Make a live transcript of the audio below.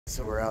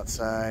So we're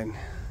outside.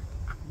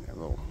 Got a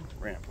little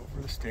ramp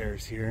over the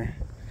stairs here.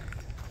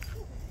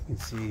 You can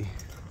see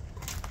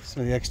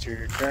some of the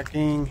exterior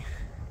cracking.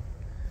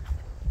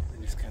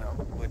 And just kind of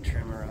wood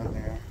trim around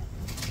there.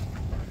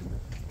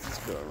 Let's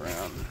go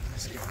around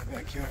this guy's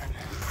backyard.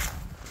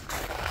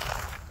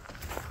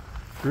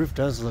 The roof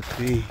does look to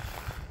be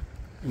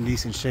in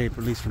decent shape,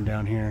 at least from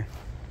down here.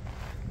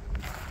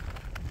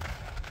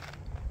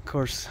 Of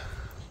course,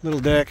 little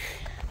deck,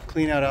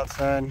 clean out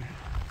outside.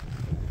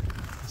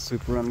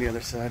 Swoop around the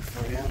other side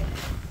for you.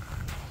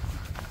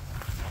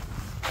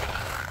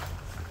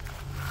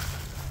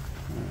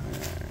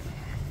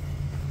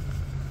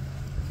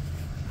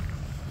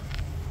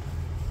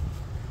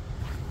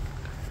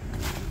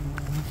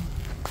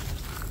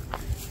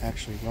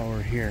 Actually, while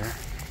we're here,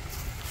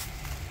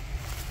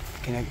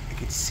 I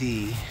can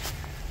see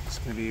it's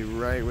going to be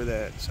right where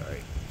that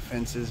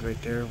fence is, right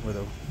there where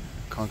the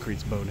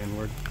concrete's bowed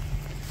inward.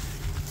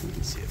 You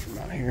can see it from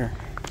out here.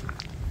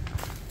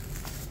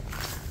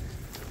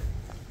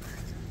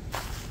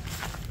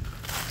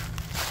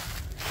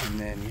 And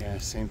then, yeah,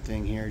 same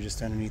thing here,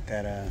 just underneath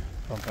that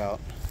bump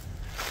out.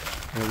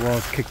 The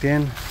wall's kicked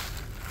in,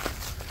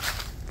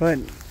 but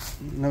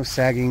no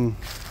sagging.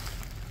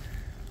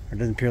 It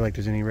doesn't appear like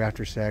there's any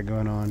rafter sag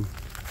going on.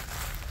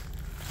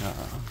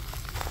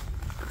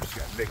 It's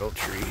got a big old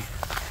tree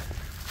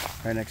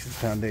right next to the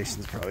foundation.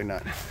 It's probably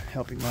not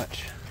helping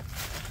much.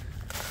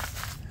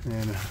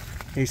 And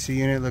AC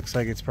unit looks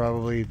like it's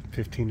probably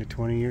 15 to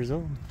 20 years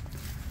old.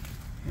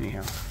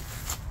 Anyhow,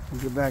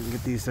 we'll get back and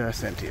get these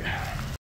sent to you.